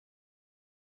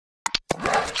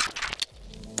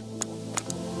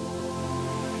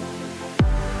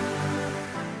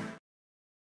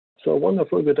So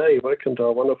wonderful good day. Welcome to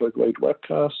our wonderful great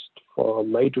webcast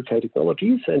from A2K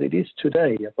Technologies, and it is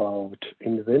today about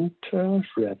Inventor,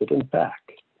 Revit, and back.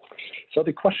 So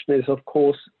the question is, of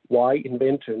course, why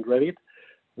Inventor and Revit?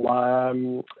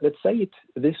 Let's say it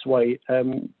this way.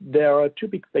 There are two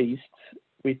big beasts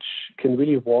which can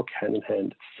really walk hand in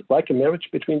hand. It's like a marriage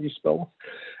between these both.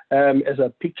 As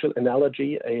a picture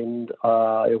analogy, and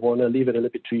I want to leave it a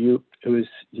little bit to you, who is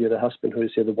here the husband, who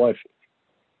is here the wife.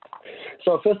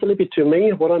 So first a little bit to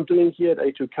me, what I'm doing here at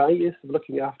A2K is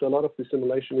looking after a lot of the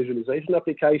simulation visualization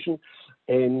application.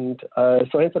 And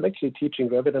so hence I'm actually teaching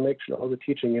Revit, I'm actually also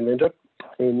teaching Inventor.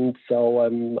 And so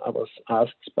I was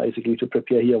asked basically to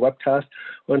prepare here a webcast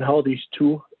on how these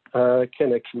two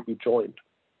can actually be joined.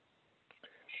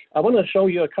 I want to show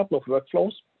you a couple of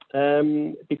workflows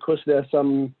because there are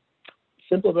some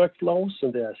simple workflows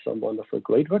and there are some wonderful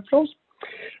great workflows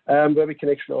where we can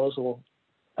actually also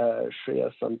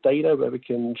share some data, where we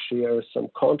can share some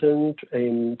content,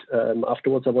 and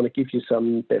afterwards I want to give you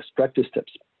some best practice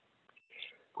tips.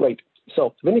 Great.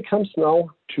 So when it comes now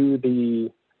to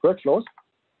the workflows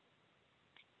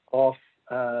of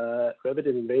Revit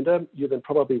and Inventor, you then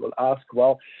probably will ask,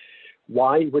 well,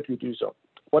 why would we do so?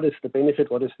 What is the benefit?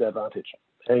 What is the advantage?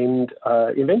 And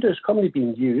Inventor is commonly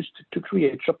being used to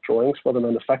create shop drawings for the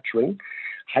manufacturing,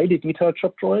 highly detailed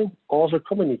shop drawing, also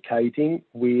communicating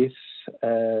with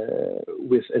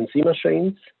NC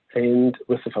machines and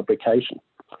with the fabrication.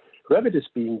 Revit is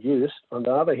being used, on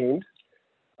the other hand,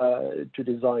 to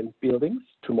design buildings,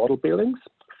 to model buildings,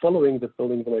 following the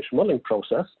building information modeling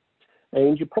process.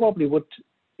 And you probably would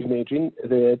imagine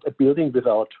that a building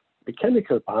without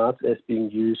mechanical parts as being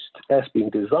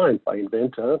designed by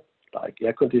Inventor, like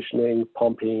air conditioning,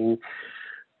 pumping,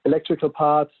 electrical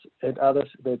parts, and others,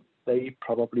 that they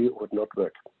probably would not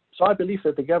work. So I believe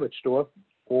that the garage door,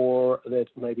 or that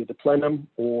maybe the plenum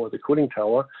or the cooling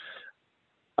tower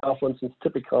are, for instance,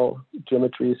 typical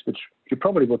geometries which you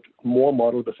probably would more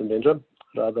model with Inventor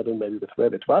rather than maybe with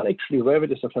Revit. Well, actually,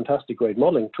 Revit is a fantastic, great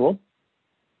modeling tool.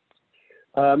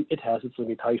 It has its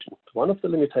limitations. One of the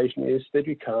limitations is that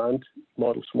you can't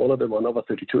model smaller than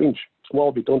 1/32 inch.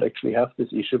 Well, we don't actually have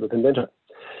this issue with Inventor.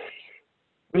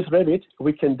 With Revit,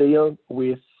 we can deal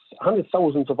with hundreds of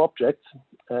thousands of objects.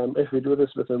 If we do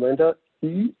this with Inventor,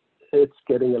 it's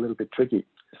getting a little bit tricky.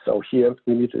 So here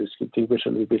we need to distinguish a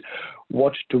little bit.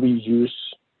 What do we use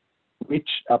which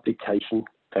application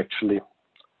actually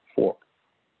for?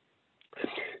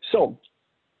 So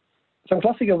some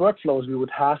classical workflows we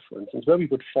would have, for instance, where we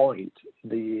would find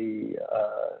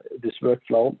this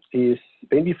workflow is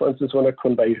maybe, for instance, want to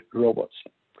convey robots.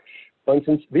 For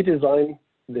instance, we design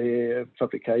the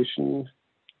fabrication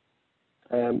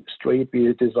street,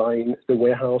 we design the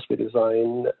warehouse, we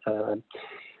design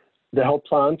the whole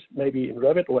plant, maybe in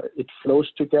Revit, or it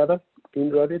flows together in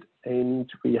Revit,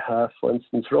 and we have, for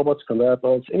instance, robots, conveyor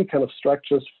belts, any kind of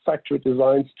structures, factory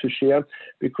designs to share,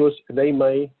 because they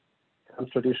may come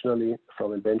traditionally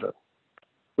from Inventor.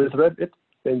 With Revit,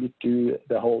 when we do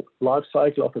the whole life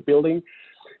cycle of a building,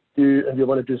 and we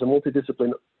want to do some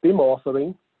multidiscipline BIM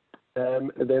authoring,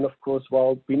 and then, of course,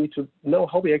 well, we need to know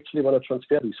how we actually want to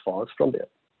transfer these files from there.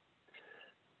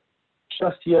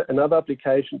 Just here, another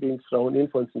application being thrown in,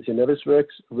 for instance, in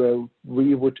Navisworks, where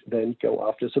we would then go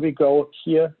after. So we go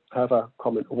here, have a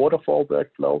common waterfall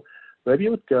workflow, where we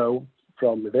would go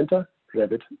from Inventor,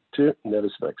 Revit to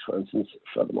Navisworks, for instance,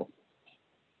 furthermore.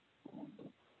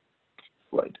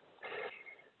 Right.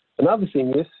 Another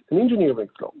thing is an engineering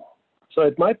flow. So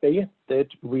it might be that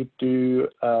we do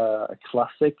a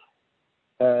classic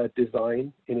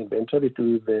design in Inventor. We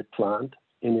do the plant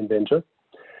in Inventor.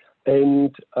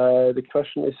 And the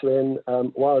question is then,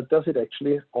 well, does it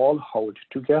actually all hold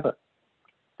together?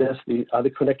 Are the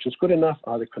connections good enough?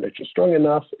 Are the connections strong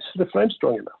enough? Is the frame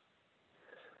strong enough?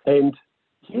 And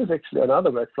here's actually another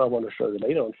workflow I want to show you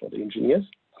later on for the engineers.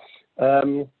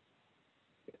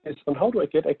 Is on how do I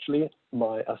get actually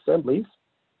my assemblies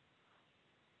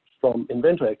from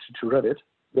Inventor actually to Revit,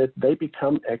 that they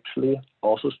become actually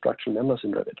also structural members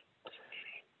in Revit.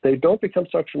 They don't become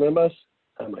structural members.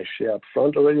 I share up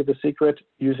front already the secret,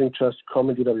 using just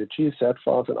common DWG, set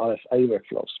files, and RFA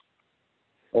workflows.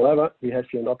 However, we have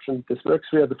here an option. This works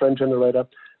via the frame generator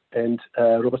and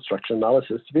robot structure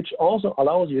analysis, which also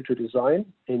allows you to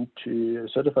design and to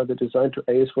certify the design to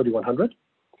AS4100.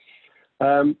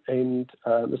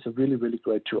 It's a really, really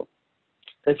great tool.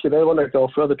 If you then want to go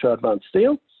further to advanced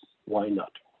steel, why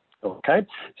not? Okay,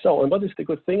 so and what is the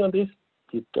good thing on this?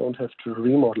 You don't have to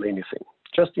remodel anything.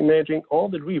 Just imagine all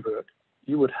the rework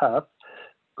you would have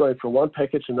going from one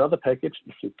package to another package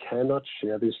if you cannot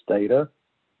share this data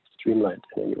streamlined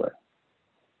in any way.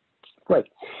 Great.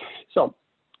 So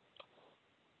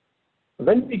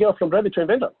When we go from Revit to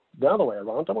Inventor, the other way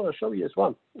around, I want to show you as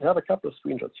well. I have a couple of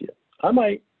screenshots here. I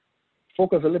might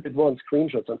focus a little bit more on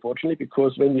screenshots, unfortunately,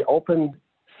 because when we open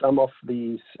some of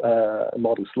these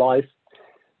models live,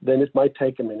 then it might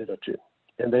take a minute or two.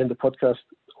 And then the podcast,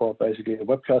 or basically the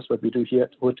webcast, what we do here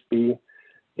would be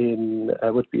in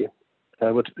which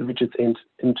it's in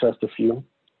just a few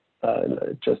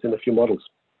in a few models.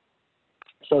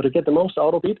 So to get the most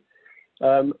out of it,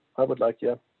 I would like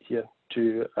you here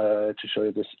to show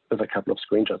you this with a couple of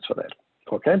screenshots for that.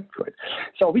 Okay, great.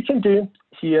 So we can do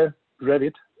here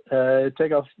Revit,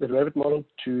 take off the Revit model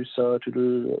to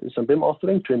do some BIM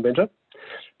authoring to Inventor,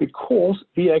 because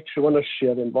we actually want to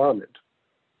share the environment.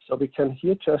 So we can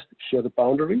here just share the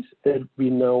boundaries, that we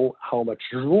know how much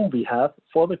room we have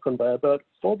for the conveyor belt,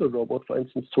 for the robot, for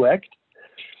instance, to act,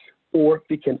 or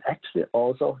we can actually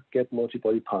also get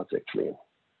multi-body parts actually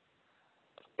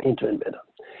into Inventor.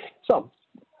 So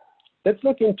let's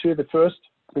look into the first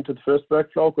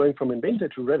workflow, going from Inventor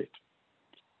to Revit.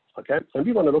 Okay, and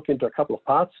we want to look into a couple of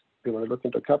parts, we want to look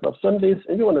into a couple of assemblies,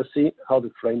 and we want to see how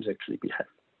the frames actually behave.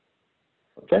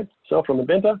 Okay, so from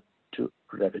Inventor to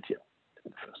Revit here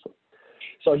in the first one.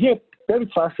 So here, very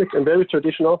classic and very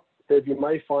traditional, that you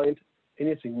might find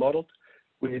anything modeled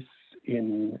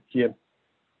within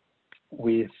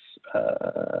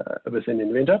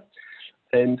Inventor.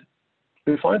 And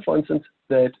we find, for instance,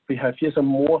 that we have here some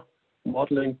more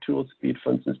modeling tools, be it,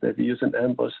 for instance, that we use an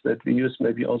emboss, that we use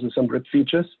maybe also some rip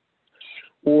features,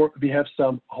 or we have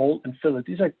some hole and fill.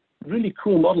 These are really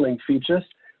cool modeling features,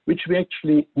 which we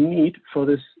actually need for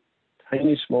this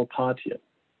tiny small part here.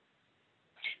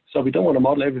 So we don't want to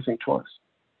model everything twice,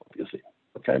 obviously.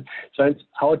 Okay, so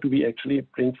how do we actually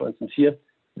bring, for instance, here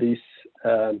this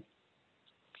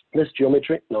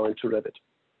geometry now into Revit?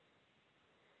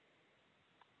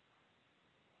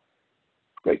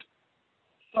 Great.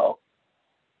 So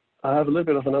I have a little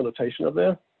bit of an annotation up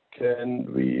there. Can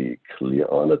we clear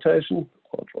our annotation?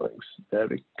 All drawings,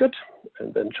 very good.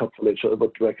 And then hopefully it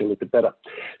would work a little bit better.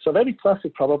 So very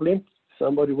classic, probably.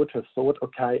 Somebody would have thought,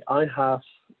 okay, I have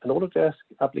an Autodesk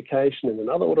application and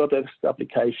another Autodesk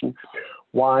application.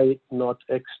 Why not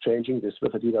exchanging this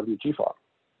with a DWG file?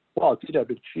 Well,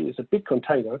 DWG is a big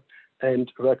container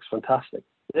and works fantastic.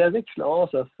 There's actually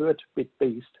also a third big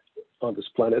beast on this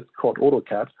planet called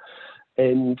AutoCAD.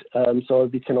 And so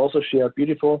we can also share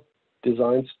beautiful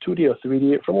designs, 2D or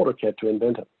 3D, from AutoCAD to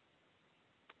Inventor.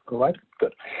 All right,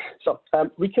 good. So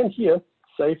we can here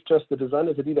save just the design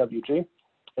as a DWG,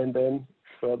 and then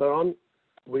further on,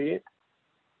 we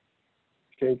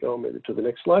can go maybe to the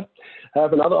next slide.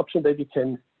 Have another option that you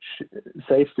can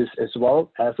save this as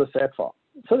well as a SAT file.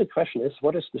 So the question is,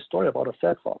 what is the story about a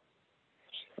SAT file?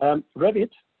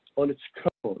 Revit, on its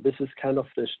core, this is kind of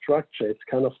the structure, it's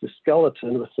kind of the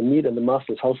skeleton with the meat and the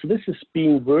muscles, how so this is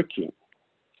being working.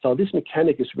 So this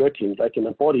mechanic is working, like in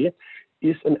a body,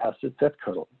 is an asset set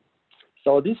kernel.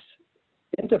 So this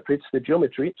interprets the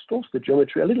geometry, stores the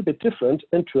geometry a little bit different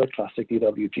into a classic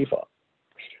DWG file.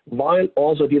 While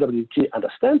also DWG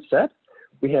understands that,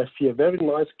 we have here a very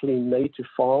nice, clean native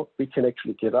file we can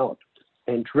actually get out.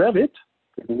 And Revit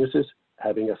uses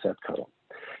having a set kernel.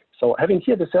 So having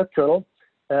here the set kernel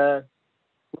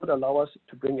would allow us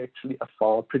to bring actually a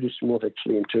file pretty smooth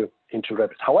actually into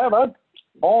Revit. However,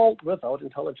 all without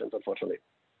intelligence, unfortunately.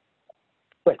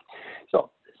 Right. So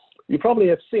you probably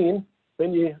have seen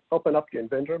when you open up your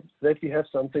Inventor that we have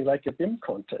something like a BIM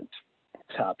content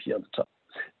tab here on the top.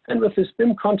 And with this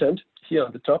BIM content here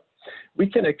on the top, we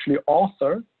can actually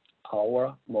author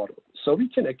our model. So we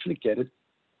can actually get it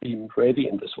BIM ready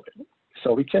in this way.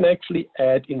 So we can actually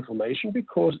add information,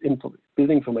 because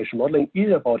building information modeling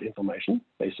is about information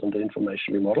based on the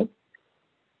information we model.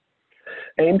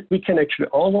 And we can actually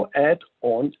also add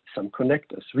on some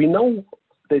connectors. We know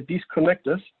that these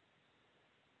connectors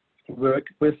work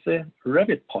with the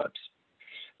Revit pipes.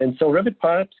 And so Revit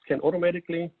pipes can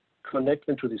automatically connect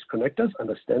into these connectors,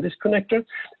 understand this connector,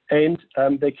 and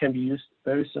they can be used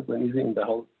very simple and easy in the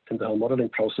whole modeling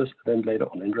process, then later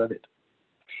on in Revit.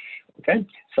 Okay,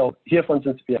 so here, for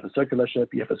instance, we have a circular shape,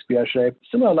 we have a square shape,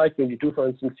 similar like when you do, for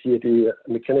instance, here the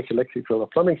mechanical, electrical, or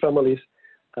plumbing families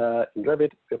in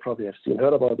Revit. You probably have seen,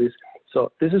 heard about this.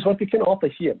 So this is what we can author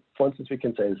here. For instance, we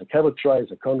can say it's a cable tray,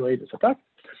 it's a conduit, it's a duct.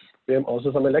 We have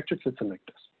also some electrical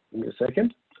connectors. Give me a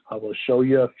second. I will show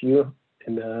you a few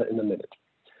in a minute.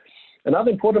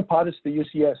 Another important part is the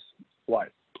UCS. Why?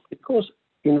 Because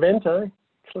Inventor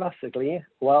classically,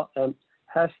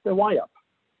 has the Y-up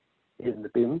in the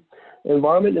BIM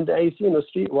environment. In the AC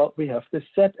industry, we have the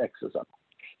Z-axis up.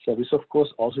 So this, of course,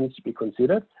 also needs to be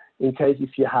considered in case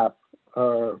if you have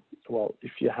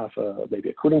maybe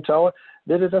a cooling tower,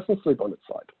 that it doesn't slip on its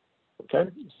side.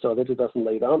 Okay, so that it doesn't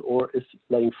lay down or is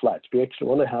laying flat. We actually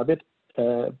want to have it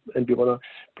and we want to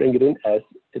bring it in as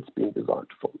it's being designed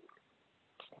for.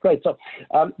 Great, so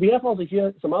we have also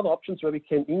here some other options where we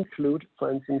can include,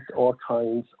 for instance, all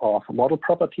kinds of model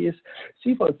properties.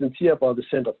 See, for instance, here about the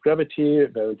center of gravity,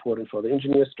 very important for the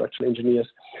engineers, structural engineers,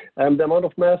 the amount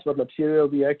of mass, what material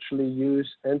we actually use,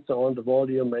 and so on, the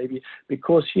volume maybe,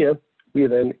 because here we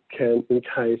then can, in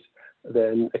case,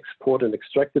 then export and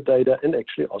extract the data and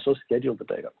actually also schedule the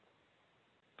data.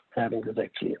 Having this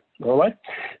actually, all right?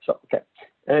 So, okay,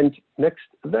 and next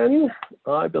then,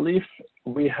 I believe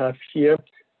we have here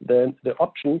then the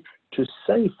option to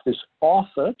save this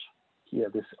authored, here,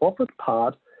 this authored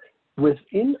part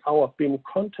within our BIM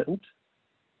content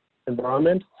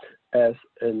environment as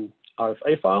an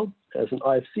RFA file, as an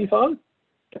IFC file,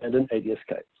 and an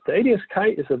ADSK. The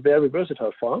ADSK is a very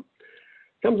versatile file,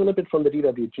 comes a little bit from the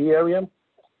DWG area,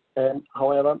 and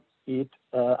however, it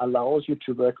allows you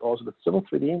to work also with Civil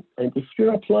 3D, and if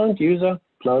you're a Plant user,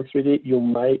 Plant 3D, you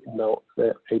may know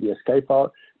the ADSK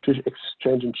file to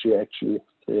exchange and share actually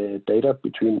data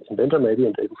between Inventor maybe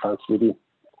and even Plant 3D.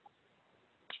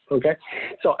 Okay,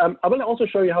 so I will also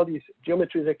show you how these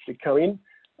geometries actually come in,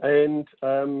 and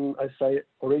I say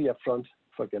already up front,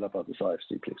 forget about this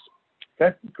IFC, please.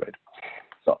 Okay, great.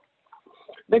 So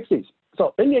next is,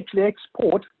 so when we actually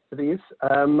export these,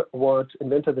 what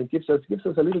Inventor then gives us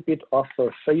a little bit of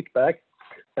feedback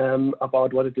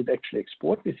about what it did actually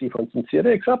export. We see, for instance, here the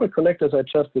example connectors I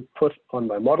just did put on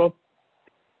my model,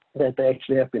 that they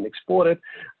actually have been exported,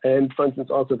 and for instance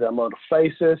also the amount of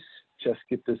faces, just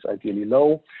keep this ideally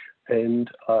low, and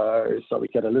so we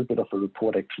get a little bit of a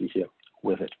report actually here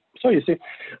with it. So you see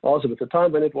also with the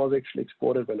time when it was actually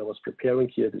exported, when I was preparing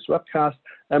here this webcast,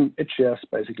 it shares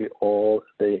basically all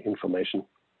the information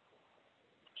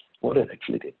what it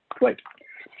actually did. Great.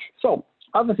 So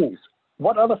other things,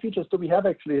 what other features do we have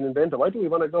actually in Inventor? Why do we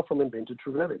want to go from Inventor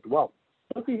to Revit? Well,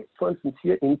 looking for instance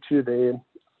here into an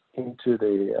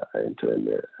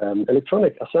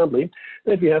electronic assembly,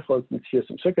 that we have, for instance, here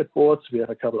some circuit boards, we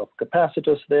have a couple of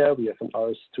capacitors there, we have an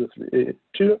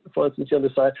RS232, for instance, here on the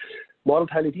side, modeled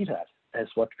highly detailed, as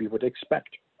what we would expect.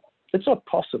 It's not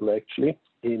possible, actually,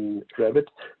 in Revit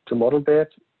to model that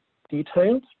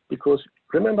detailed, because,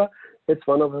 remember, it's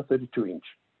 1/32 inch.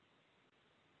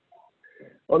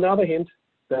 On the other hand,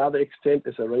 the other extent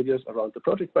is a radius around the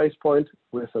project base point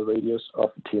with a radius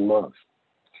of 10 miles.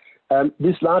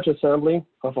 This large assembly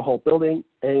of a whole building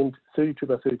and 32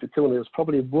 by 32 kilometers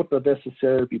probably would not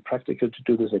necessarily be practical to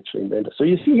do this actually in Inventor. So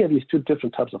you see here these two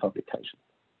different types of applications.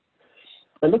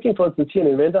 And looking for instance here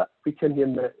in Inventor, we can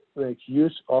here make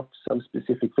use of some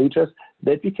specific features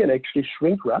that we can actually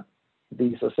shrink wrap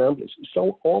these assemblies.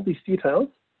 So all these details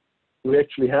we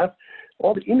actually have,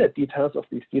 all the inner details of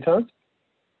these details,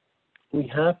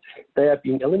 they are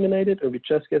being eliminated, and we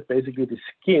just get basically the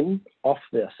skin of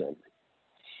the assembly.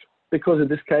 Because in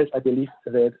this case, I believe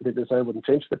that the design wouldn't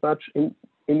change that much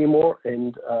anymore.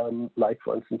 And like,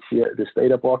 for instance, here, this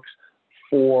data box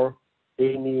for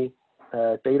any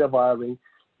data wiring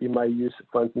we might use,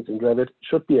 for instance, in Revit,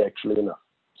 should be actually enough.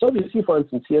 So we see, for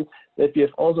instance, here that we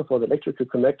have also for the electrical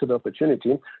connector the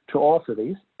opportunity to author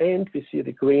these. And we see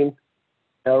the green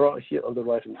arrow here on the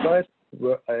right-hand side,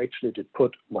 where I actually did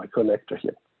put my connector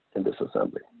here in this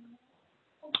assembly.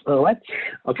 All right,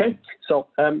 okay, so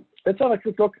let's have a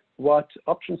quick look what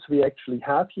options we actually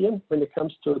have here when it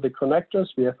comes to the connectors.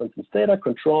 We have, for instance, data,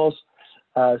 controls,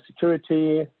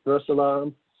 security, nurse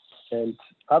alarm, and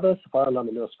others, fire alarm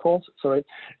and nurse calls, sorry,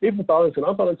 even balance and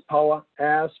unbalanced power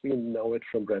as we know it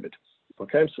from Revit.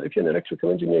 Okay, so if you're an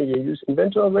electrical engineer, you use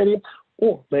Inventor already,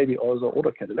 or maybe also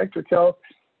AutoCAD Electrical,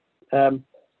 a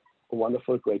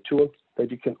wonderful, great tool that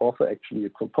you can offer actually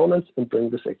your components and bring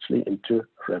this actually into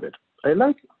Revit. I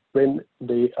like when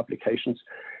the applications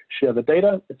share the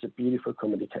data. It's a beautiful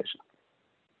communication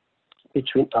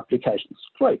between applications.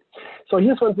 Great. So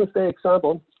here's, for instance, the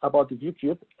example about the view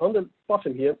cube. On the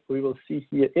bottom here, we will see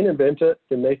here in Inventor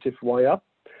the native wire,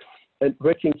 and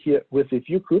working here with the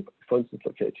view cube, for instance,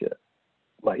 locate here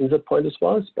my insert point as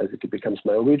well. It basically becomes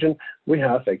my origin. We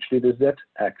have actually the Z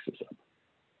axis up.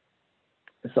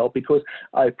 So because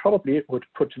I probably would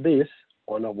put this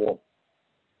on a wall.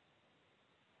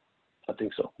 I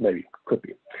think so, maybe, could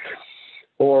be.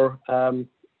 Or on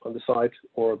the side,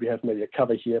 or we have maybe a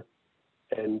cover here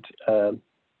and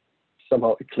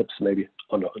somehow eclipse maybe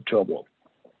on a wall.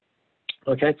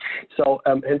 Okay, so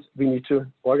hence we need to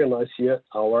organize here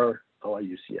our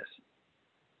UCS.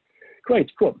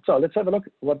 Great, cool. So let's have a look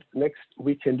what next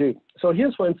we can do. So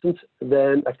here's, for instance,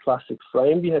 then a classic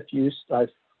frame we have used. I've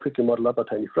quickly model up a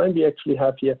tiny frame we actually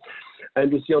have here.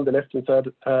 And you see on the left-hand side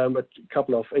a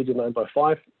couple of 89 by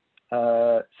 5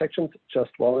 sections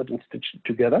just welded and stitched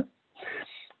together.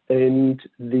 And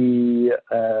when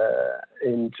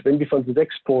we want to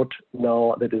export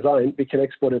now the design, we can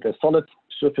export it as solid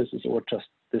surfaces or just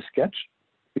the sketch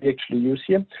we actually use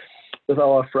here with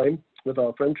our frame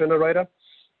generator.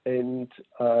 And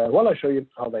while I show you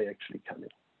how they actually come in,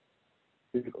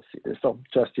 we will see this. So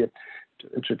just here to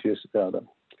introduce the other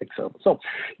example. So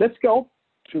let's go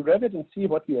to Revit and see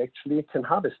what we actually can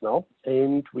harvest now.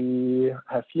 And we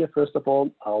have here, first of all,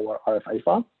 our RFA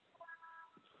file.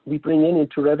 We bring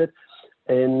into Revit,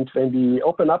 and when we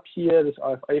open up here this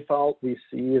RFA file, we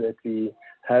see that we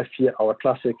have here our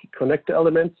classic connector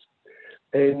elements,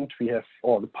 and we have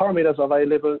all the parameters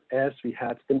available as we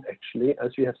had them actually,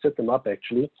 as we have set them up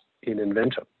actually in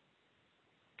Inventor.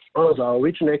 Also, our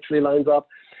region actually lines up,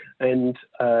 and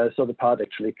so the part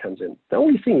actually comes in. The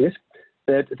only thing is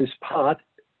that this part,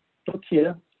 look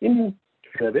here in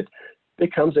Revit,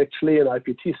 becomes actually an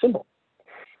IPT symbol,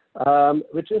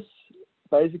 which is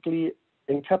basically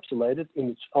encapsulated in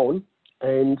its own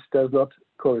and does not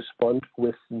correspond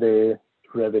with the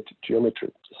Revit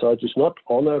geometry. So it is not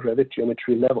on a Revit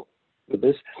geometry level with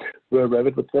this, where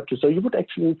Revit would step to. So you would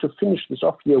actually need to finish this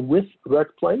off here with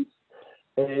work planes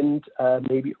and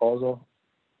maybe also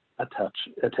attach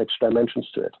dimensions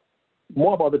to it.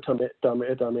 More about the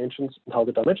dimensions, how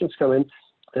the dimensions come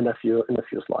in a few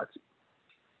slides.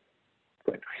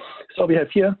 Great. So we have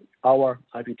here our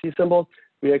IPT symbol.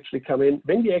 We actually come in.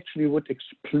 When we actually would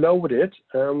explode it,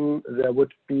 there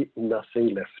would be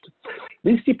nothing left.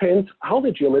 This depends how the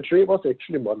geometry was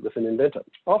actually modeled with an Inventor.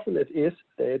 Often it is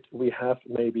that we have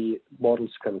maybe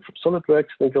models coming from SolidWorks,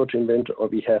 then go to Inventor, or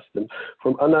we have them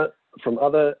from other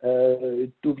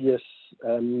dubious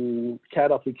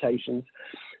CAD applications,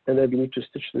 and then we need to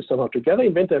stitch this somehow together.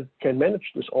 Inventor can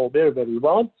manage this all very, very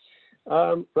well.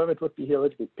 Revit would be here a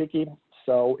little bit picky.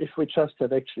 So if we just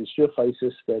have actually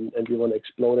surfaces and we want to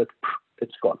explode it,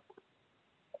 it's gone.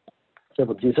 So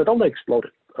don't explode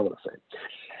it, I want to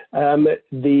say.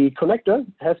 The connector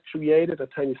has created a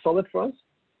tiny solid for us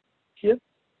here,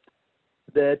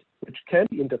 which can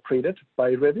be interpreted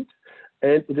by Revit,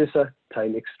 and it is a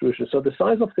tiny extrusion. So the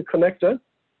size of the connector,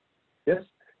 yes,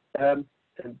 and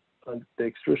the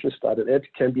extrusion started edge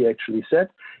can be actually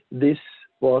set. This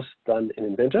was done in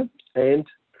Inventor, and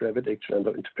Revit actually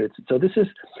interprets it. So this is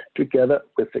together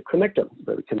with the connector,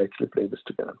 where we can actually bring this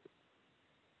together.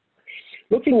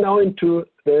 Looking now into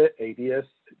the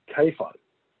ADS-K file.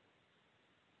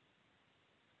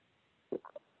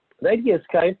 The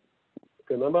ADS-K,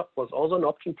 remember, was also an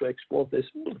option to export this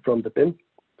from the BIM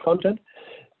content.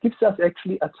 Gives us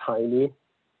actually a tiny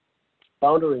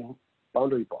boundary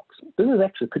box. This is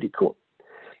actually pretty cool.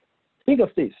 Think of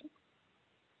this.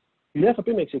 You have a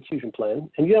BIM execution plan,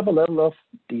 and you have a level of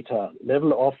detail,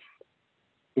 level of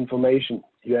information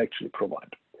you actually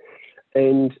provide.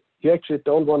 And you actually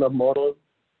don't want to model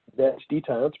that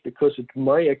detailed, because it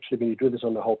might actually, when you do this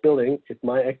on the whole building, it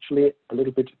might actually a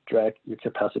little bit drag your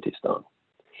capacities down.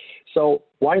 So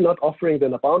why not offering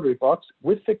then a boundary box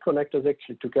with the connectors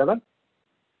actually together,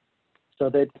 so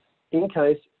that in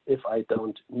case if I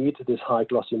don't need this high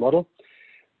glossy model,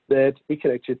 that we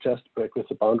can actually just work with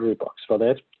the boundary box for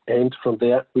that. And from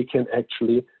there, we can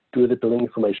actually do the building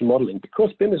information modeling,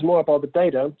 because BIM is more about the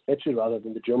data actually rather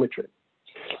than the geometry.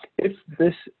 If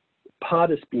this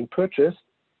part is being purchased,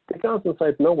 the guys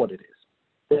inside know what it is.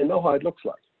 They know how it looks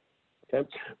like. Okay?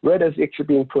 Where it is actually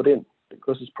being put in,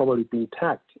 because it's probably being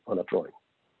tagged on a drawing.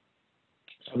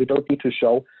 So we don't need to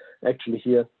show actually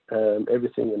here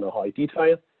everything in a high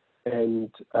detail. And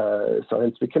so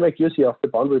hence we can make use here of the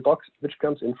boundary box, which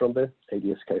comes in from the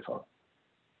ADS-K file.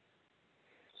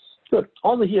 Good.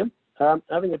 Also here,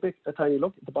 having a tiny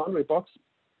look, the boundary box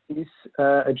is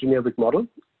a generic model.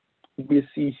 We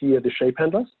see here the shape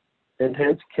handlers, and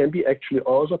hence can be actually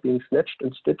also being snatched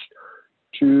and stitched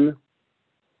to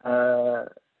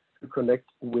connect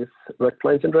with work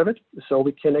planes in Revit. So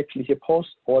we can actually here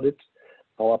post-audit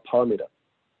our parameter.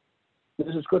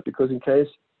 This is good, because in case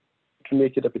to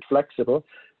make it a bit flexible,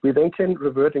 we then can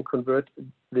revert and convert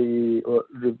bring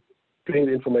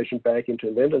the information back into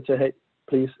Inventor and say, hey,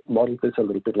 please model this a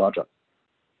little bit larger.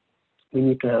 We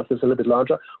need to have this a little bit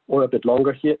larger or a bit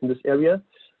longer here in this area,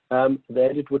 that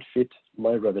it would fit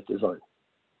my Revit design.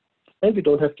 And we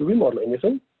don't have to remodel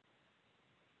anything.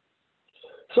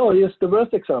 So here's the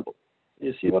worst example.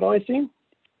 You see what I see?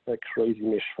 A crazy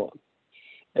mesh form.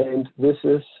 And this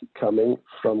is coming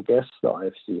from, guess, the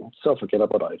IFC. So forget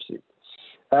about IFC.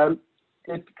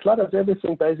 it clutters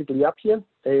everything basically up here,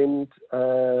 and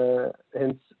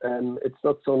hence it's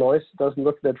not so nice. It doesn't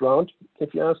look that round,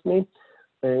 if you ask me.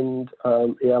 And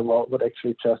yeah, well, would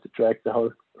actually just drag the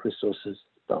whole resources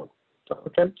down.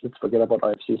 Okay, let's forget about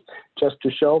IFC. Just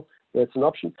to show it's an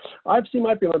option. IFC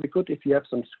might be really good if you have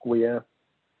some square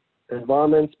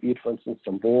environments, be it for instance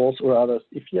some walls or others.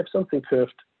 If you have something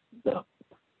curved, no.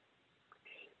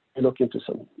 You look into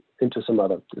some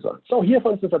other design. So here,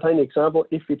 for instance, a tiny example.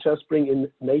 If we just bring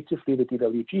in natively the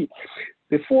DWG,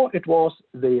 before it was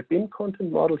the bin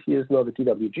content model. Here is now the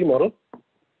DWG model,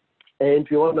 and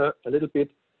we want to a little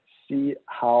bit see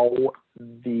how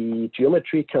the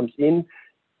geometry comes in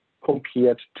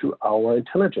compared to our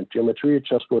intelligent geometry. It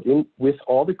just got in with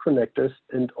all the connectors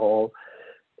and all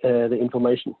the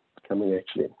information coming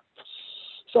actually in.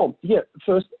 So here,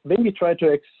 first, when we try to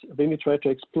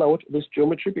explode this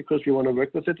geometry because we want to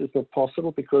work with it, it's not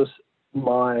possible because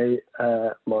my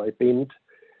bin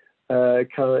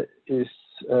is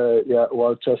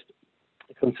just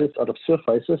consists out of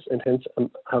surfaces, and hence I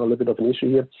have a little bit of an issue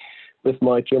here with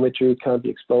my geometry. Can't be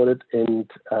exploded,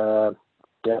 and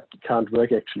can't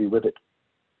work actually with it.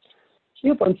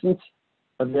 Here, for instance,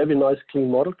 a very nice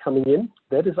clean model coming in.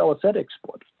 That is our set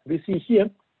export. We see here,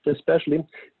 especially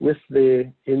with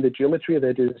in the geometry,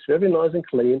 that is very nice and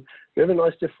clean, very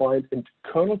nice defined, and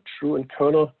kernel true and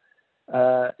kernel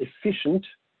efficient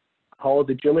how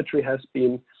the geometry has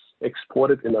been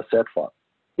exported in a set file.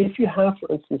 If you have,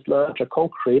 for instance, larger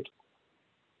concrete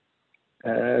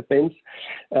bins,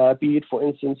 be it, for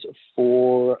instance,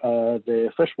 for the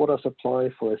freshwater supply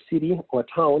for a city or a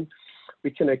town, we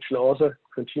can actually also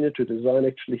continue to design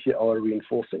actually here our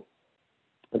reinforcing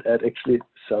and add actually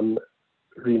some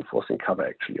reinforcing cover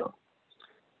actually on.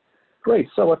 Great,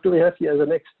 so what do we have here as a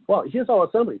next? Well, here's our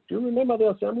assembly. Do you remember the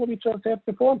assembly we just had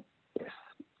before?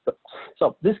 Yes.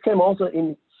 So this came also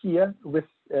in here with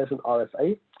as an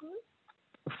RFA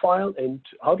file, and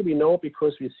how do we know?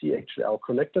 Because we see actually our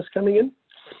connectors coming in.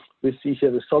 We see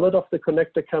here the solid of the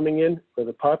connector coming in, where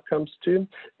the pipe comes to.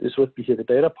 This would be here the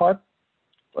data pipe.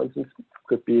 For instance,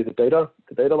 could be the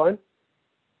data line.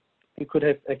 You could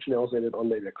have actually also added on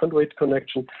maybe a conduit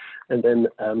connection, and then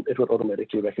it would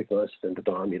automatically recognize then the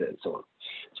diameter and so on.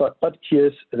 So, but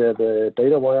here's the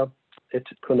data wire it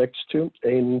connects to,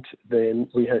 and then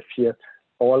we have here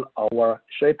all our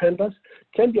shape handlers.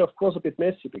 Can be, of course, a bit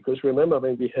messy, because remember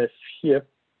when we have here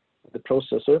the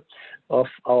processor of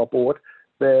our board,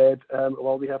 that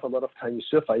well, we have a lot of tiny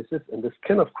surfaces, and this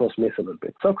can, of course, mess a little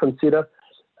bit. So consider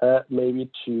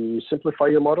maybe to simplify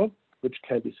your model, which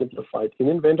can be simplified in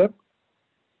Inventor.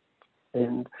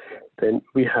 And then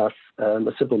we have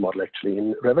a simple model actually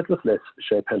in Revit with less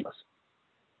shape handlers.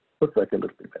 Looks like a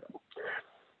little bit better.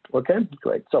 Okay,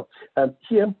 great. So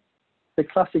here, the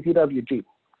classic DWG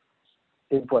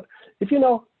input. If you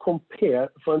now compare,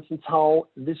 for instance, how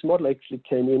this model actually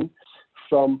came in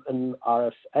from an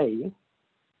RFA,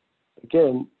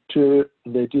 again, to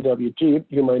the DWG,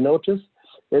 you might notice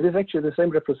it is actually the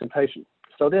same representation.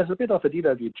 So there's a bit of a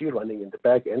DWG running in the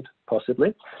back end,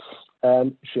 possibly,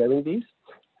 sharing these,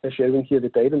 sharing here the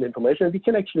data and the information. And we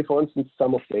can actually, for instance,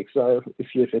 some of the exile, if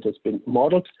it has been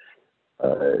modeled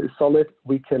solid,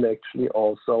 we can actually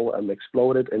also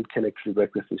explode it and can actually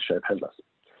work with these shape handlers.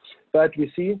 But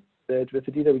we see that with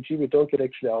the DWG, we don't get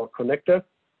actually our connector.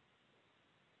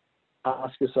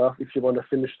 Ask yourself if you want to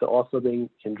finish the authoring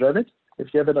in Revit,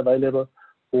 if you have it available,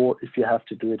 or if you have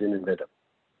to do it in Inventor.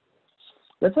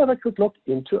 Let's have a quick look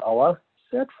into our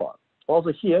set file.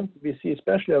 Also here, we see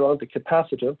especially around the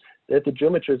capacitor that the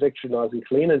geometry is actually nice and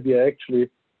clean, and we are actually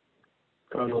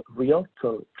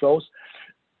close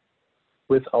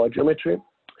with our geometry,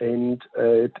 and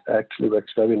it actually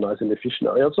works very nice and efficient.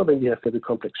 Also, when we have very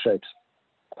complex shapes.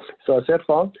 So a set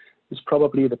file is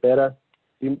probably the better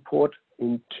import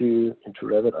into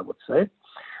Revit, I would say.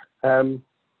 And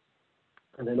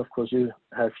then, of course, you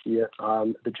have here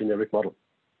the generic model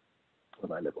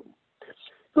available.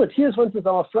 Good, here's one with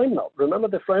our frame now. Remember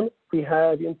the frame we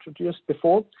had introduced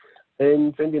before,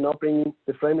 and when we now bring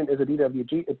the frame in as a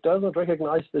DWG, it doesn't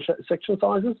recognize the section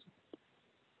sizes.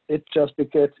 It just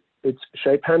gets its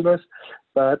shape handlers,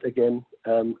 but again,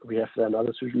 we have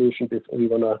another solution that we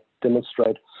want to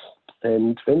demonstrate.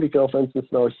 And when we go, for instance,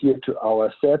 now here to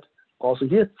our set, also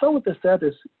here, some of the set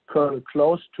is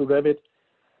close to Revit.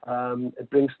 It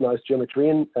brings nice geometry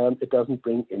in. It doesn't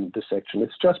bring in the section. It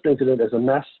just brings it in as a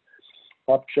mass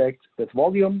object with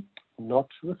volume, not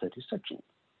with any section.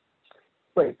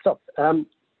 Great. So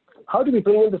how do we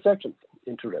bring in the sections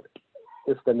into Revit?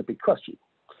 Is then a big question.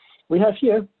 We have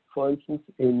here, for instance,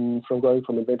 from going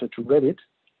from Inventor to Revit,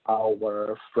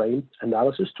 our frame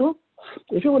analysis tool.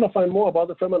 If you want to find more about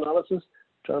the frame analysis,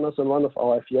 join us on one of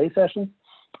our FEA sessions.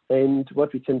 And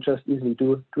what we can just easily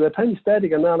do a tiny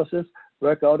static analysis,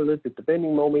 work out a little bit the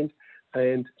bending moment,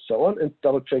 and so on, and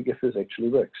double check if this actually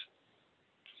works.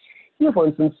 Here, for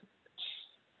instance,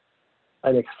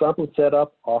 an example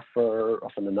setup of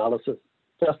an analysis,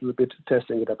 just a little bit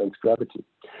testing it against gravity.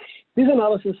 This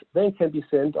analysis then can be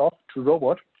sent off to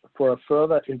Robot for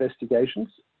further investigations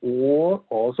or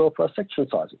also for section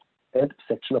sizing and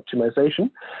section optimization,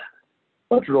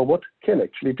 what Robot can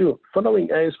actually do following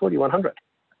AS4100.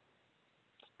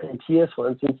 And here's, for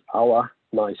instance, our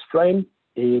nice frame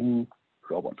in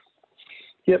Robot.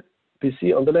 Here we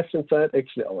see on the left-hand side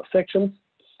actually our sections.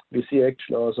 We see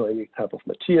actually also any type of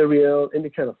material, any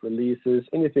kind of releases,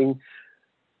 anything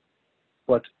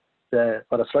what a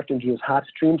structural engineer's heart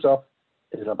dreams of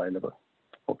is available.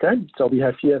 Okay, so we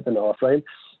have here then our frame,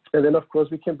 and then of course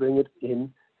we can bring it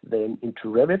in then into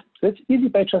Revit. That's easy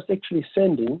by just actually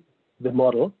sending the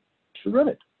model to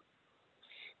Revit.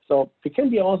 So it can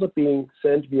be also being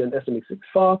sent via an SMX6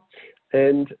 file,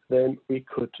 and then we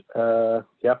could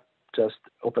just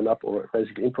open up or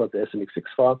basically import the SMX6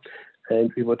 file,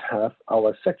 and we would have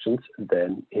our sections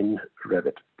then in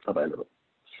Revit available.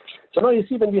 So now you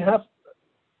see when we have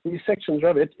these sections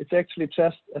Revit, it's actually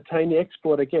just a tiny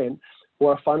export again,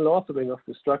 or a final authoring of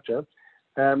the structure,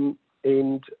 and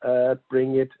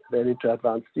bring it then into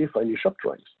advanced for any shop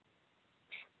drawings.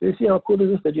 You see how cool it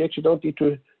is that you actually don't need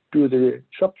to do the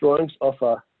shop drawings of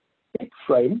a big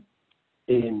frame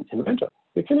in Inventor.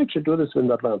 We can actually do this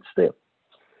in advanced steel.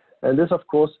 And this, of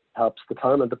course, helps the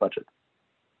time and the budget.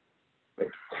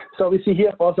 So we see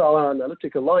here also our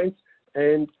analytical lines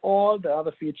and all the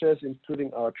other features,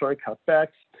 including our drawing cutbacks,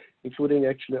 including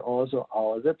actually also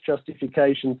our Z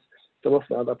justifications. Some of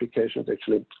the other applications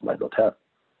actually might not have.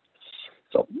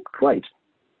 So great.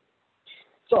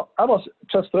 So I was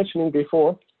just mentioning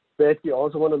before that we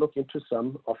also want to look into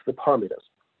some of the parameters.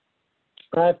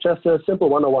 I have just a simple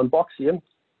 101 box here,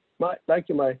 like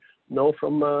you might know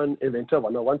from an Inventor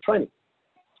 101 training.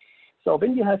 So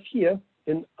when you have here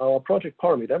in our project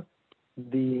parameter,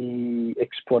 the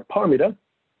export parameter,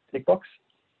 tick box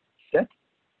set,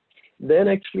 then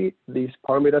actually these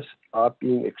parameters are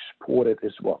being exported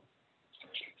as well.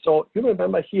 So you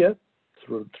remember here,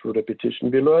 through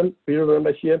repetition, we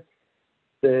remember here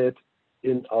that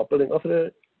in our building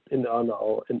author, in our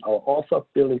author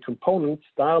building components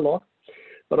dialog,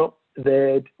 but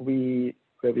that where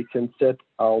we can set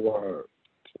our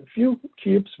view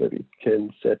cubes, where we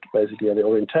can set basically the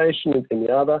orientation and any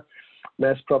other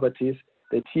mass properties,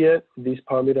 that here these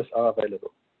parameters are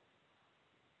available.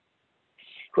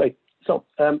 Great. So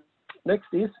next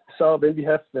is, so when we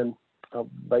have them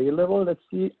available, let's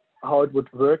see how it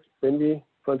would work when we,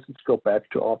 for instance, go back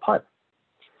to our pipe.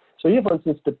 So here, for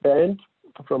instance, the band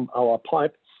from our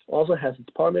pipe also has its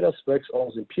parameters, works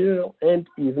also imperial, and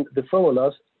even the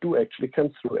formulas do actually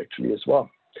come through actually as well.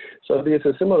 So there's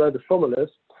a similar, the formulas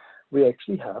we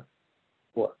actually have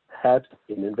or had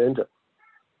in Inventor,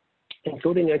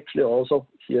 including actually also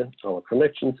here our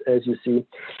connections, as you see.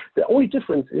 The only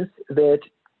difference is that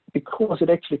because it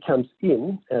actually comes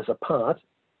in as a part,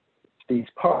 these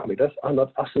parameters are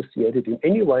not associated in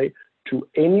any way to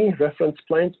any reference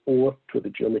planes or to the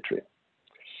geometry.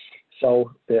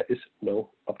 So there is no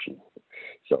option.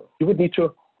 So you would need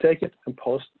to take it and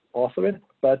post author it,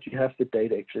 but you have the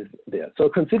data actually there. So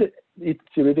consider it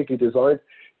theoretically designed.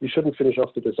 You shouldn't finish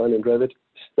off the design in Revit.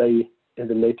 Stay in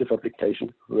the native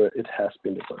application where it has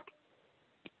been designed.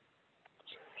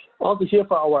 Also here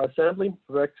for our assembly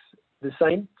works the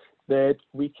same, that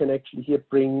we can actually here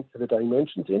bring the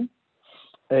dimensions in,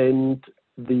 and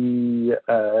the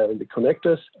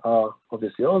connectors are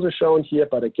obviously also shown here,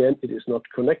 but again, it is not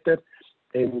connected,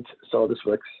 and so this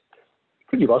works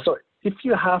pretty well. So if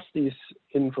you have this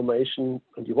information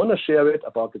and you want to share it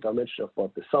about the dimension of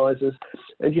what the size is,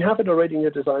 and you have it already in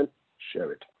your design,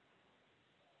 share it.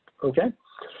 Okay,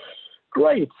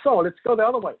 great. So let's go the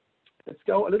other way. Let's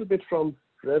go a little bit from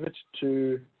Revit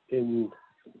to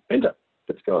Inventor.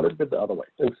 Let's go a little bit the other way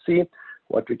and see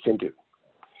what we can do.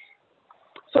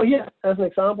 So here, as an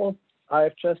example,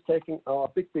 I've just taken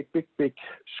our big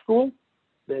school,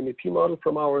 the MEP model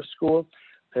from our school,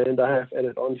 and I have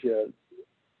added on here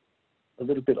a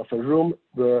little bit of a room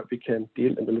where we can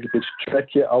deal and a little bit track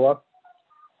here our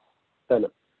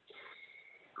panel.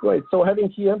 Great, so having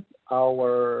here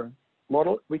our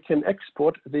model, we can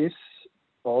export this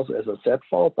also as a Z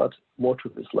file, but more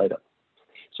to this later.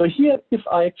 So here, if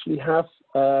I actually have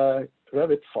a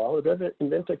Revit file, Revit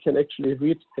Inventor can actually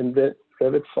read in the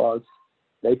Revit files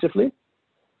natively.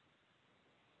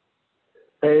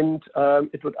 And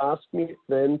it would ask me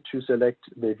then to select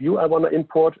the view I want to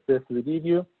import, the 3D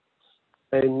view.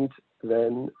 And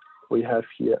then we have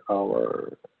here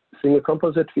our single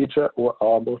composite feature or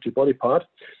our multi-body part.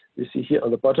 You see here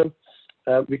on the bottom,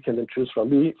 we can then choose from.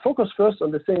 We focus first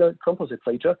on the single composite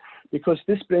feature because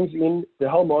this brings in the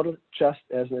whole model just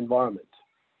as an environment.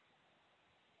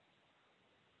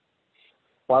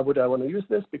 Why would I want to use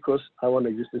this? Because I want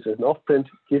to use this as an off-print.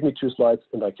 Give me 2 slides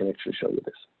and I can actually show you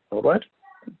this. All right?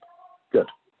 Good.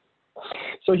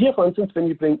 So here, for instance, when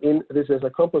you bring in this as a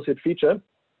composite feature,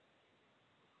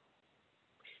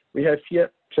 we have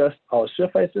here just our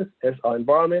surfaces as our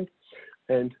environment,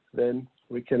 and then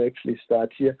we can actually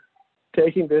start here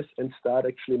taking this and start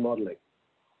actually modeling.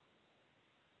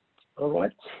 All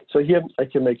right. So here I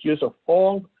can make use of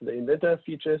all the Inventor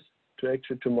features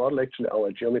to model actually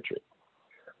our geometry.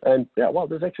 And yeah, well,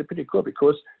 this is actually pretty cool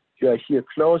because you are here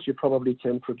close. You probably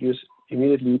can produce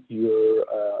immediately your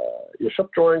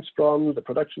shop drawings from the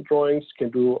production drawings, can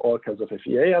do all kinds of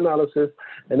FEA analysis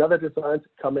and other designs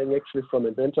coming actually from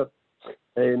Inventor,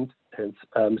 and hence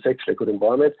it's actually a good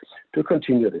environment to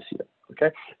continue this here. Okay,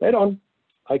 later on,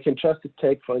 I can just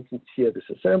take, for instance, here this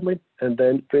assembly and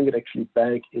then bring it actually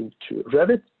back into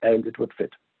Revit, and it would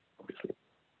fit, obviously.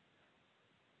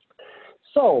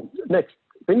 So next,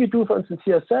 when you do, for instance,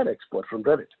 here a SAT export from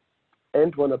Revit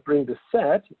and want to bring the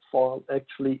SAT file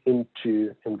actually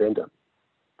into Inventor,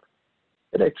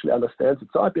 it actually understands it.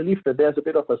 So I believe that there's a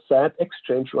bit of a SAT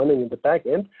exchange running in the back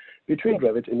end between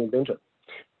Revit and Inventor.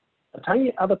 A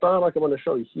tiny other dialog I want to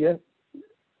show you here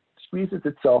squeezes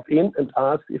itself in and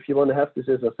asks if you want to have this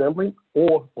as assembly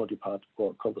or multi-part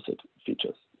or composite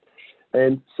features.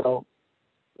 And so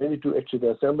when you do actually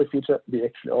the assembly feature, we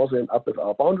actually also end up with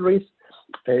our boundaries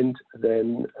and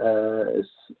then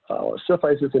our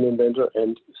surfaces in Inventor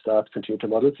and start continue to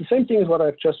model. It's the same thing as what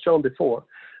I've just shown before,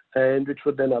 and which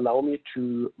would then allow me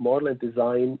to model and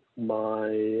design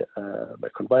my my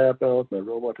conveyor belt, my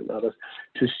robot, and others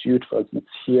to suit, for instance,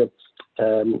 here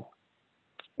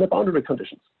the boundary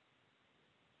conditions.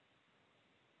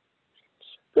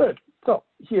 Good. So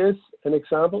here's an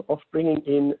example of bringing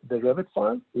in the Revit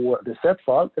file or the SAT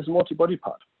file as a multi-body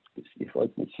part. You see, for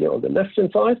instance, here on the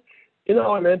left-hand side, in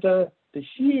our Inventor, the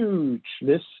huge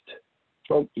list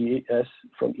from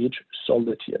each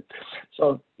solid here.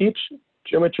 So each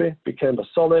geometry became a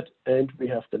solid, and we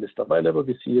have the list available.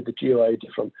 We see the GeoID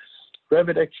from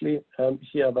Revit actually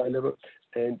here available.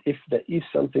 And if there is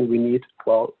something we need,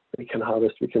 well, we can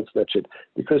harvest, we can snatch it.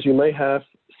 Because you may have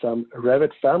some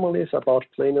Revit families about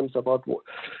plenums, about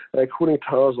cooling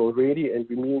towers already, and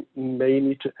we may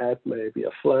need to add maybe a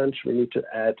flange, we need to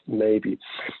add maybe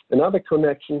another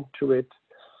connection to it,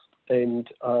 and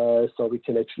so we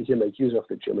can actually here make use of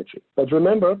the geometry. But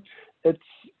remember, it's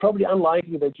probably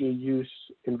unlikely that you use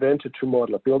Inventor to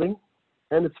model a building,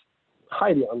 and it's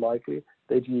highly unlikely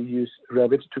that you use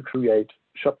Revit to create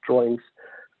shop drawings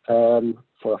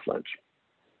for a flange.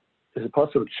 Is it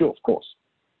possible? Sure, of course.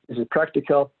 Is it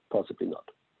practical? Possibly not.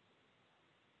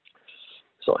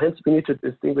 So hence we need to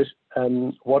distinguish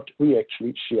what we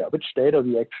actually share, which data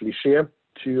we actually share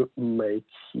to make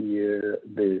here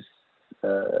this,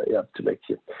 to make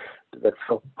here that's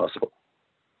possible.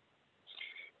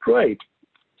 Great.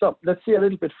 So let's see a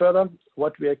little bit further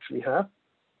what we actually have.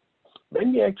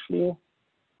 When we actually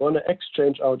want to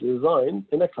exchange our design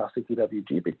in a classic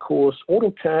DWG, because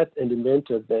AutoCAD and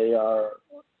Inventor, they are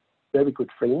very good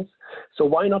friends. So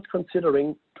why not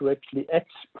considering to actually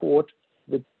export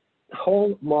the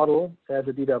whole model as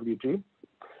a DWG?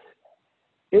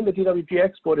 In the DWG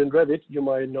export in Revit, you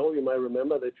might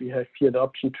remember that we have here the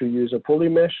option to use a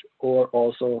polymesh or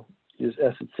also use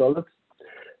asset solids.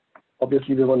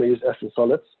 Obviously, we want to use asset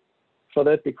solids for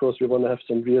that because we want to have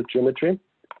some real geometry.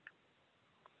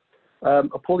 A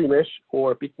polymesh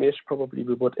or a big mesh, probably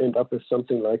we would end up with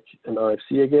something like an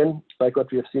RFC again, like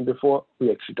what we have seen before,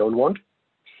 we actually don't want.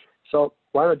 So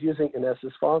why not using an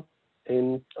SS file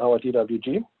in our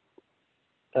DWG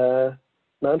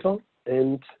mantle?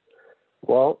 And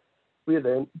well, we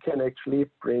then can actually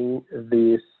bring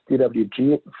this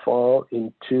DWG file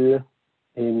into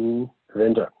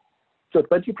Inventor. Good,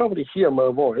 but you probably hear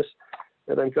my voice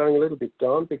that I'm going a little bit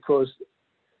down because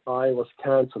I was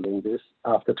canceling this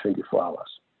after 24 hours.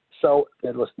 So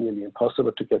it was nearly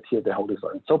impossible to get here the whole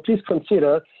design. So please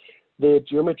consider the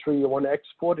geometry you want to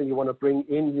export and you want to bring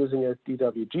in using a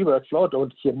DWG workflow.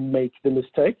 Don't here make the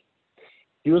mistake.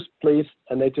 Use, please,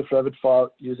 a native Revit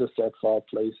file. Use a SAT file,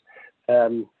 please.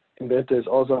 Inventor is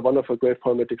also a wonderful, great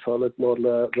parametric solid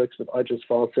modeler, works with IGES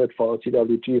files, SAT files,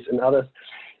 DWGs, and others.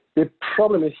 The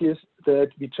problem is here that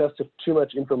we just have too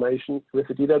much information with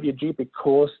the DWG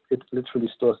because it literally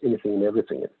stores anything and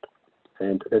everything in it.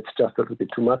 And it's just a little bit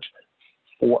too much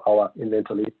for our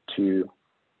Inventor lead to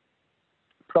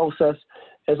process.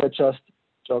 As I just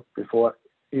talked before,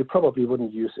 you probably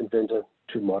wouldn't use Inventor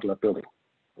to model a building.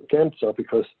 Again, so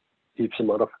because it's a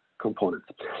lot of components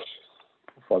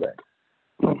for that.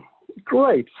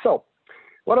 Great. So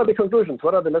what are the conclusions?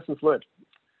 What are the lessons learned?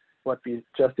 What we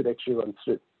just did actually run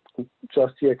through.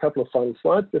 Just here a couple of final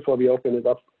slides before we open it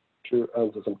up to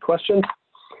answer some questions.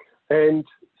 And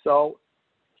so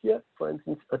here, for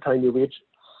instance, a tiny widget.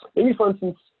 When you, for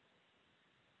instance,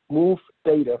 move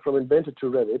data from Inventor to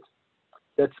Revit,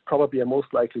 that's probably a most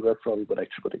likely workflow we would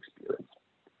actually experience.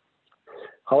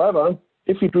 However,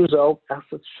 if we do so,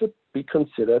 assets should be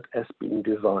considered as being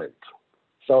designed.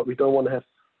 So we don't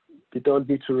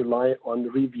need to rely on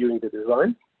reviewing the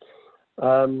design.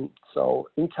 So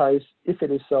in case, if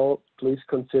it is so, please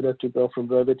consider to go from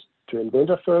Revit to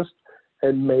Inventor first,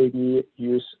 and maybe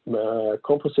use a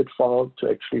composite file to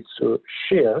actually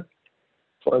share,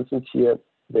 for instance, here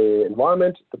the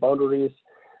environment, the boundaries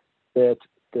that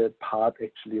the part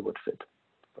actually would fit.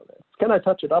 Can I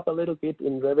touch it up a little bit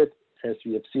in Revit as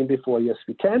we have seen before? Yes,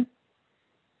 we can.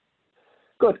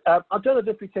 Good.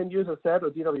 Alternative, we can use a set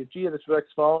or DWG. This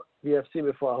works well. We have seen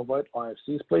before. Avoid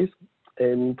RFCs, please.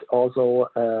 And also,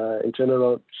 in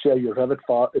general, share your Revit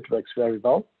file. It works very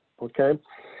well. Okay.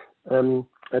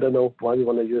 I don't know why you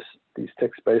want to use these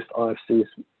text-based RFCs.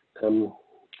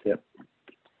 Yeah.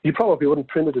 You probably wouldn't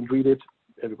print it and read it.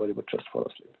 Everybody would just follow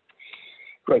suit.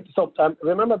 Great. So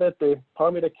remember that the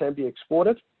parameter can be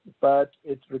exported, but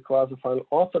it requires a final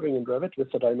authoring in Revit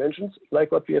with the dimensions,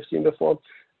 like what we have seen before.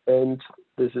 And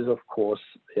this is, of course,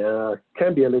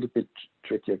 can be a little bit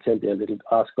tricky. Can be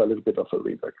ask for a little bit of a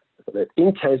rework.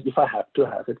 In case if I have to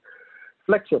have it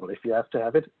flexible, if you have to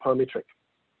have it parametric.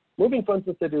 Moving, for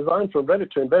instance, the design from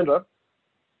Revit to Inventor,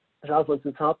 allows, for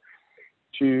instance, help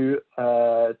to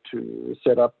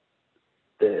set up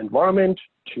the environment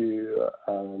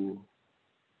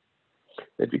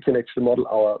that we can actually model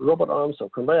our robot arms or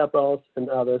conveyor belts and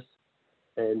others,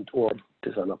 or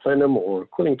design a plenum or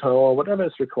cooling tower, whatever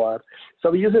is required.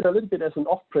 So we use it a little bit as an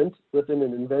off-print within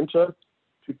an Inventor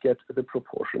to get the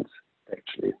proportions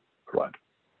actually right.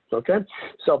 Okay,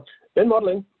 so when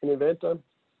modeling in Inventor,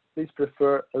 please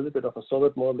prefer a little bit of a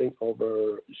solid modeling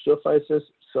over surfaces,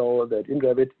 so that in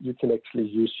Revit you can actually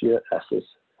use your assets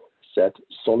set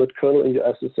solid kernel in your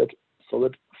assets set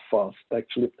solid files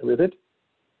actually with it.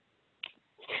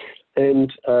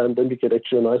 And then we get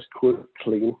actually a nice, cool,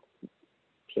 clean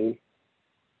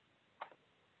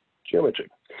geometry.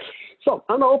 So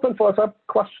I'm open for some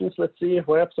questions. Let's see if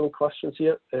we have some questions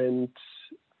here. And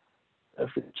if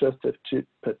we just have 2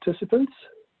 participants.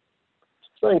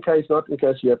 So in case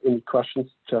you have any questions,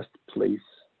 just please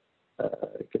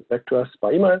get back to us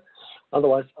by email.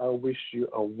 Otherwise, I wish you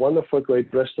a wonderful,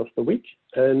 great rest of the week,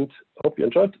 and hope you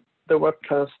enjoyed the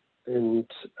webcast and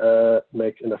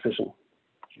make an efficient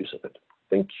use of it.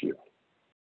 Thank you.